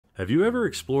Have you ever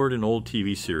explored an old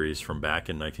TV series from back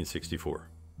in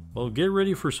 1964? Well, get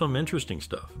ready for some interesting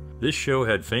stuff. This show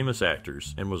had famous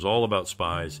actors and was all about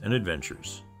spies and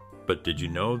adventures. But did you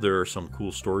know there are some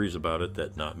cool stories about it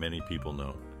that not many people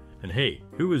know? And hey,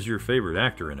 who was your favorite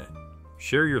actor in it?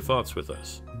 Share your thoughts with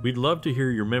us. We'd love to hear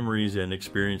your memories and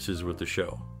experiences with the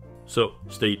show. So,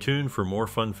 stay tuned for more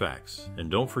fun facts,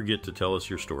 and don't forget to tell us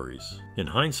your stories. In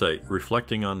hindsight,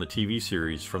 reflecting on the TV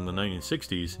series from the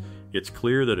 1960s, it's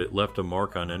clear that it left a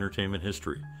mark on entertainment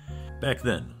history. Back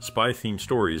then, spy-themed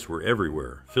stories were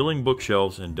everywhere, filling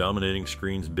bookshelves and dominating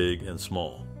screens big and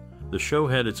small. The show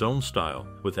had its own style,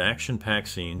 with action-packed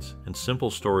scenes and simple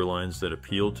storylines that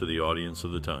appealed to the audience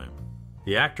of the time.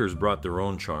 The actors brought their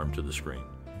own charm to the screen.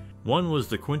 One was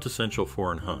the quintessential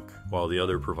foreign hunk, while the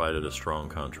other provided a strong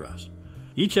contrast.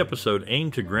 Each episode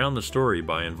aimed to ground the story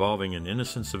by involving an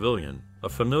innocent civilian, a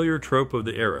familiar trope of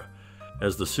the era.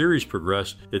 As the series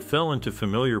progressed, it fell into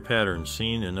familiar patterns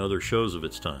seen in other shows of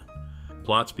its time.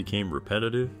 Plots became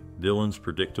repetitive, villains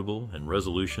predictable, and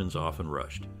resolutions often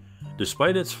rushed.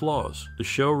 Despite its flaws, the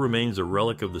show remains a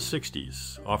relic of the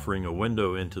 60s, offering a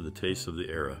window into the taste of the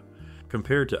era.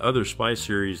 Compared to other spy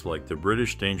series like the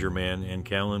British Danger Man and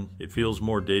McCallum, it feels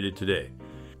more dated today.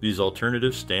 These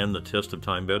alternatives stand the test of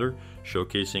time better,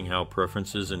 showcasing how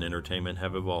preferences in entertainment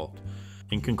have evolved.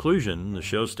 In conclusion, the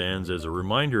show stands as a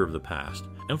reminder of the past,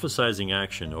 emphasizing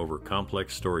action over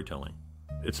complex storytelling.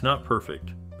 It's not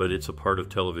perfect, but it's a part of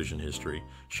television history,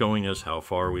 showing us how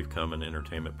far we've come in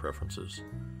entertainment preferences.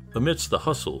 Amidst the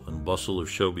hustle and bustle of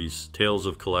showbiz, tales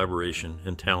of collaboration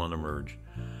and talent emerge.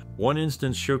 One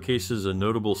instance showcases a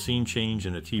notable scene change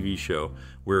in a TV show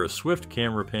where a swift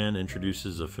camera pan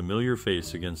introduces a familiar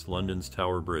face against London's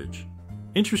Tower Bridge.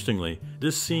 Interestingly,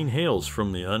 this scene hails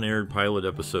from the unaired pilot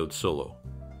episode Solo.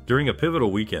 During a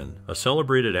pivotal weekend, a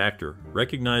celebrated actor,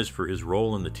 recognized for his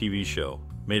role in the TV show,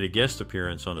 made a guest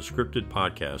appearance on a scripted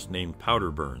podcast named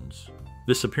Powder Burns.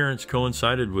 This appearance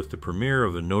coincided with the premiere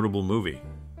of a notable movie.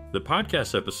 The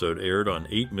podcast episode aired on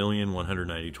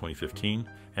 8/190/2015,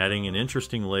 adding an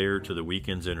interesting layer to the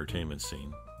weekend's entertainment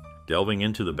scene. Delving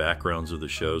into the backgrounds of the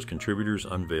show's contributors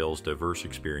unveils diverse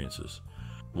experiences.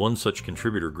 One such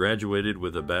contributor graduated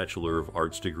with a Bachelor of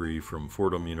Arts degree from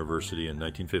Fordham University in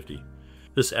 1950.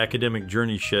 This academic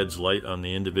journey sheds light on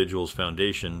the individual's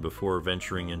foundation before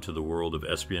venturing into the world of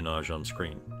espionage on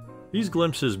screen. These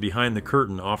glimpses behind the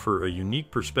curtain offer a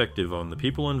unique perspective on the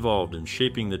people involved in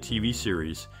shaping the TV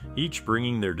series, each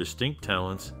bringing their distinct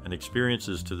talents and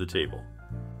experiences to the table.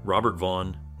 Robert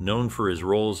Vaughn, known for his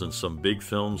roles in some big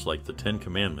films like The Ten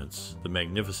Commandments, The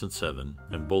Magnificent Seven,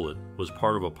 and Bullitt, was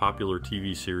part of a popular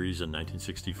TV series in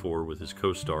 1964 with his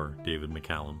co-star, David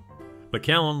McCallum.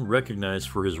 McCallum, recognized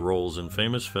for his roles in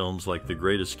famous films like The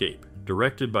Great Escape,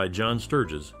 directed by John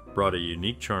Sturges, brought a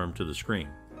unique charm to the screen.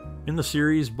 In the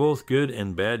series, both good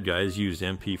and bad guys used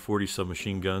MP-40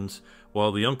 submachine guns,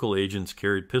 while the Uncle agents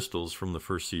carried pistols from the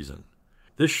first season.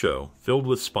 This show, filled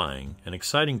with spying and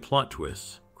exciting plot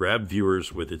twists, grabbed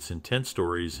viewers with its intense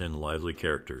stories and lively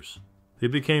characters.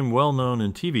 It became well known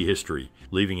in TV history,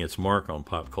 leaving its mark on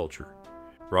pop culture.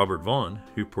 Robert Vaughn,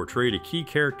 who portrayed a key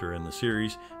character in the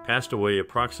series, passed away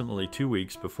approximately 2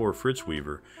 weeks before Fritz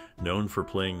Weaver, known for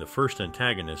playing the first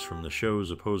antagonist from the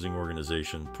show's opposing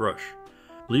organization, Thrush.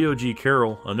 Leo G.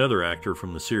 Carroll, another actor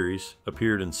from the series,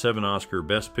 appeared in 7 Oscar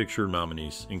Best Picture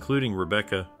nominees, including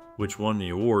Rebecca, which won the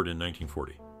award in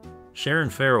 1940.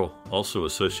 Sharyn Farrell, also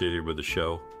associated with the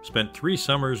show, spent 3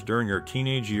 summers during her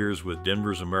teenage years with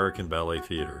Denver's American Ballet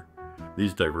Theater.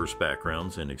 These diverse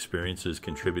backgrounds and experiences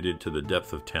contributed to the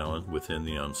depth of talent within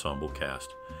the ensemble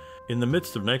cast. In the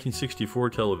midst of 1964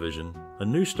 television, a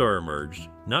new star emerged,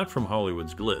 not from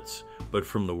Hollywood's glitz, but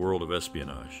from the world of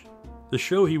espionage. The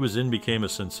show he was in became a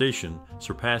sensation,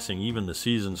 surpassing even the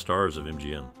seasoned stars of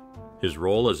MGM. His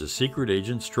role as a secret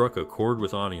agent struck a chord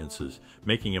with audiences,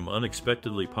 making him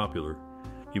unexpectedly popular.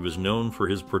 He was known for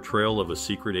his portrayal of a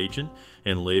secret agent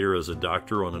and later as a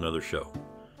doctor on another show.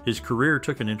 His career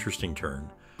took an interesting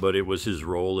turn, but it was his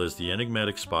role as the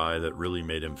enigmatic spy that really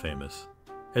made him famous.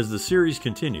 As the series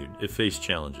continued, it faced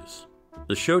challenges.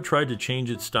 The show tried to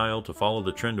change its style to follow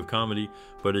the trend of comedy,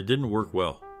 but it didn't work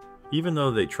well. Even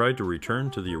though they tried to return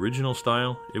to the original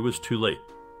style, it was too late.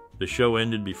 The show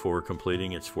ended before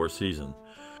completing its 4th season.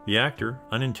 The actor,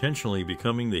 unintentionally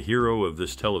becoming the hero of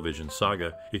this television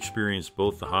saga, experienced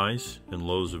both the highs and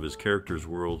lows of his character's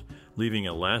world, leaving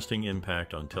a lasting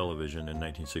impact on television in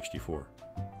 1964.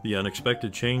 The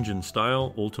unexpected change in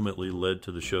style ultimately led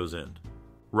to the show's end.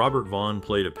 Robert Vaughn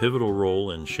played a pivotal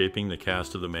role in shaping the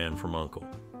cast of The Man from U.N.C.L.E.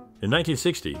 In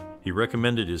 1960, he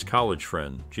recommended his college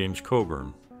friend, James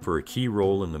Coburn, for a key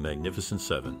role in The Magnificent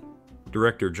Seven.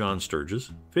 Director John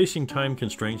Sturges, facing time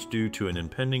constraints due to an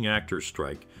impending actors'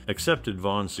 strike, accepted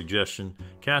Vaughn's suggestion,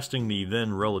 casting the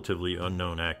then relatively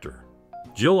unknown actor.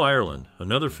 Jill Ireland,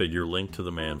 another figure linked to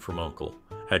The Man from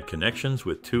U.N.C.L.E, had connections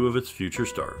with two of its future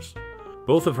stars.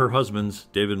 Both of her husbands,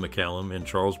 David McCallum and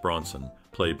Charles Bronson,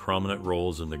 played prominent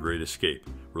roles in The Great Escape,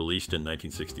 released in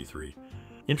 1963.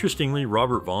 Interestingly,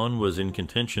 Robert Vaughn was in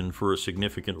contention for a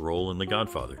significant role in The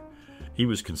Godfather. He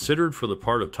was considered for the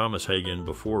part of Thomas Hagen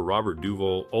before Robert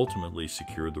Duvall ultimately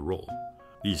secured the role.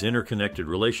 These interconnected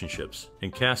relationships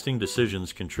and casting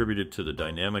decisions contributed to the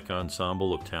dynamic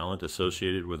ensemble of talent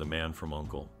associated with A Man from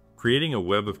U.N.C.L.E, creating a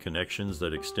web of connections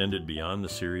that extended beyond the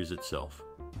series itself.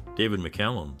 David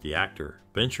McCallum, the actor,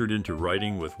 ventured into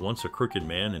writing with Once a Crooked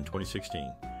Man in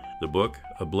 2016. The book,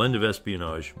 a blend of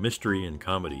espionage, mystery, and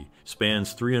comedy,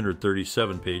 spans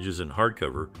 337 pages in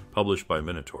hardcover, published by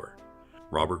Minotaur.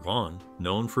 Robert Vaughn,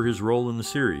 known for his role in the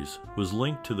series, was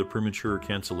linked to the premature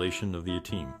cancellation of the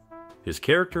A-Team. His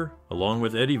character, along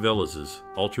with Eddie Velez's,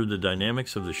 altered the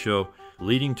dynamics of the show,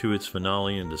 leading to its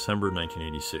finale in December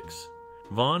 1986.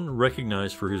 Vaughn,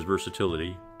 recognized for his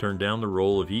versatility, turned down the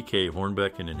role of E.K.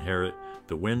 Hornbeck in Inherit,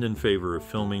 the wind in favor of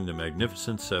filming The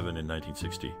Magnificent Seven in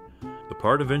 1960. The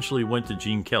part eventually went to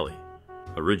Gene Kelly.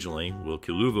 Originally, Will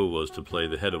Kiluva was to play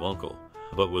the head of U.N.C.L.E,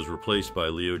 but was replaced by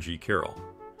Leo G. Carroll.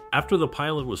 After the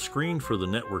pilot was screened for the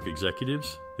network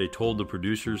executives, they told the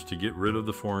producers to get rid of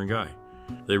the foreign guy.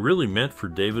 They really meant for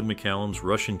David McCallum's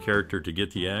Russian character to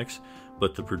get the axe,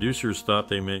 but the producers thought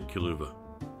they meant Kiluva.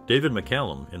 David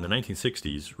McCallum, in the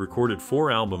 1960s, recorded 4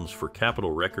 albums for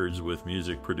Capitol Records with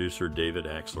music producer David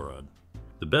Axelrod.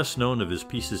 The best known of his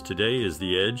pieces today is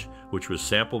The Edge, which was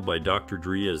sampled by Dr.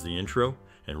 Dre as the intro,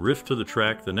 and riffed to the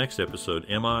track the next episode,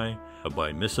 M.I.,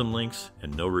 by Missum Links,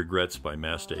 and No Regrets by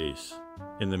Masta Ace.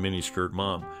 In The Miniskirt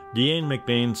Mob, Deanne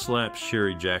McBain slaps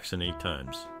Sherry Jackson 8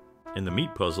 times. In The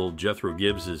Meat Puzzle, Jethro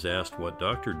Gibbs is asked what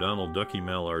Dr. Donald Ducky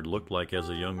Mallard looked like as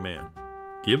a young man.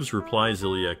 Gibbs replies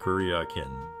Illya Kuryakin.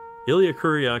 Illya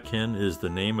Kuryakin is the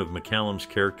name of McCallum's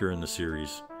character in the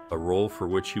series, a role for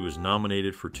which he was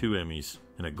nominated for 2 Emmys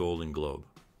and a Golden Globe.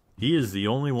 He is the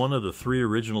only one of the 3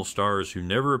 original stars who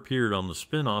never appeared on the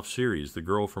spin-off series The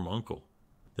Girl from U.N.C.L.E.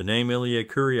 The name Illya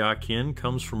Kuryakin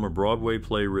comes from a Broadway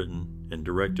play written and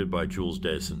directed by Jules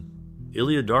Dassin.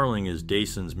 Illya Darling is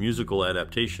Dayson's musical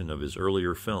adaptation of his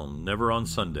earlier film Never on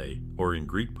Sunday, or in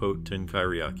Greek Pot Ten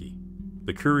Kyriaki.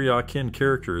 The Kuryakin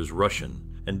character is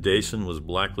Russian, and Dassin was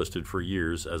blacklisted for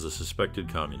years as a suspected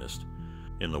communist.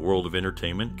 In the world of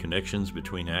entertainment, connections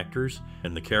between actors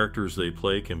and the characters they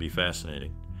play can be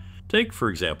fascinating. Take, for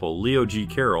example, Leo G.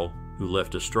 Carroll, who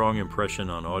left a strong impression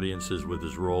on audiences with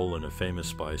his role in a famous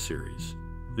spy series.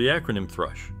 The acronym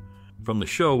Thrush. From the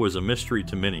show was a mystery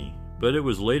to many, but it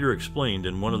was later explained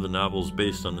in one of the novels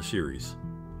based on the series.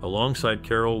 Alongside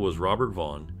Carroll was Robert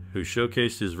Vaughn, who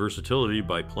showcased his versatility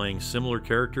by playing similar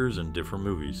characters in different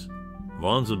movies.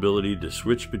 Vaughn's ability to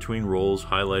switch between roles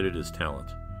highlighted his talent.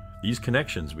 These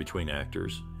connections between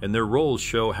actors and their roles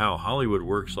show how Hollywood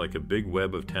works like a big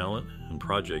web of talent and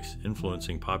projects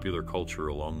influencing popular culture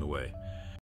along the way.